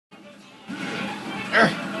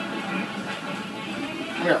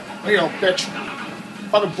You know, bitch.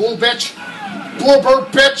 Fucking bull bitch.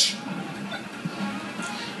 Bluebird bitch.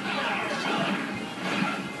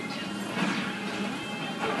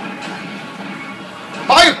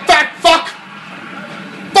 Hi, you fat fuck!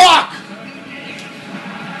 Fuck!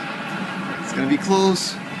 It's gonna be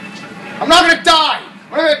close. I'm not gonna die!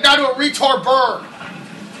 I'm gonna die to a retard bird.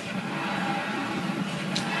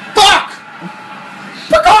 Fuck!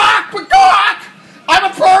 Peacock! Peacock!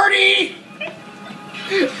 I'm a birdie!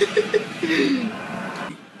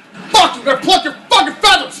 Fuck! You're gonna pluck your fucking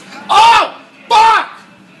feathers! Oh! Fuck!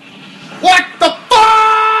 What the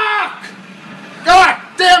fuck? God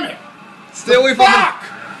damn it! Stay away from Fuck!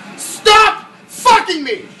 Stop fucking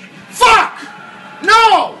me! Fuck!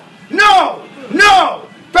 No! No! No!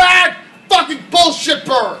 Bad fucking bullshit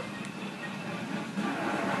bird!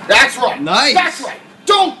 That's right. Nice. That's right.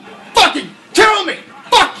 Don't fucking kill me!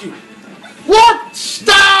 Fuck you! Warp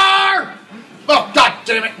Star! Oh, god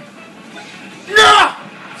damn it! No!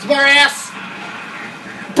 Smart ass!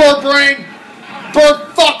 Bird brain!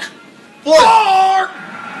 Bird fuck! Fart!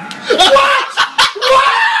 What?